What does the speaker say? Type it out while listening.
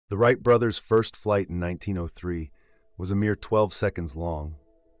The Wright brothers' first flight in 1903 was a mere 12 seconds long,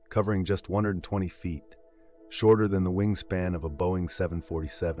 covering just 120 feet, shorter than the wingspan of a Boeing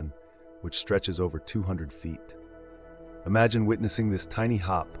 747, which stretches over 200 feet. Imagine witnessing this tiny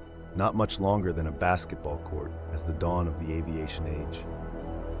hop, not much longer than a basketball court, as the dawn of the aviation age.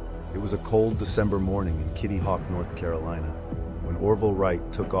 It was a cold December morning in Kitty Hawk, North Carolina, when Orville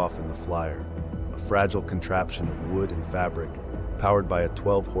Wright took off in the Flyer, a fragile contraption of wood and fabric powered by a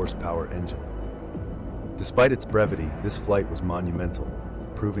 12-horsepower engine. Despite its brevity, this flight was monumental,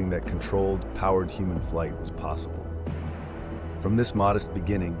 proving that controlled, powered human flight was possible. From this modest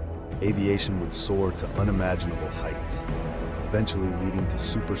beginning, aviation would soar to unimaginable heights, eventually leading to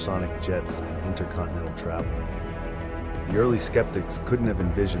supersonic jets and intercontinental travel. The early skeptics couldn't have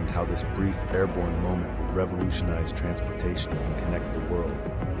envisioned how this brief airborne moment would revolutionize transportation and connect the world,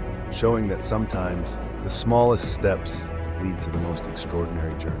 showing that sometimes the smallest steps lead to the most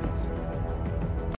extraordinary journeys.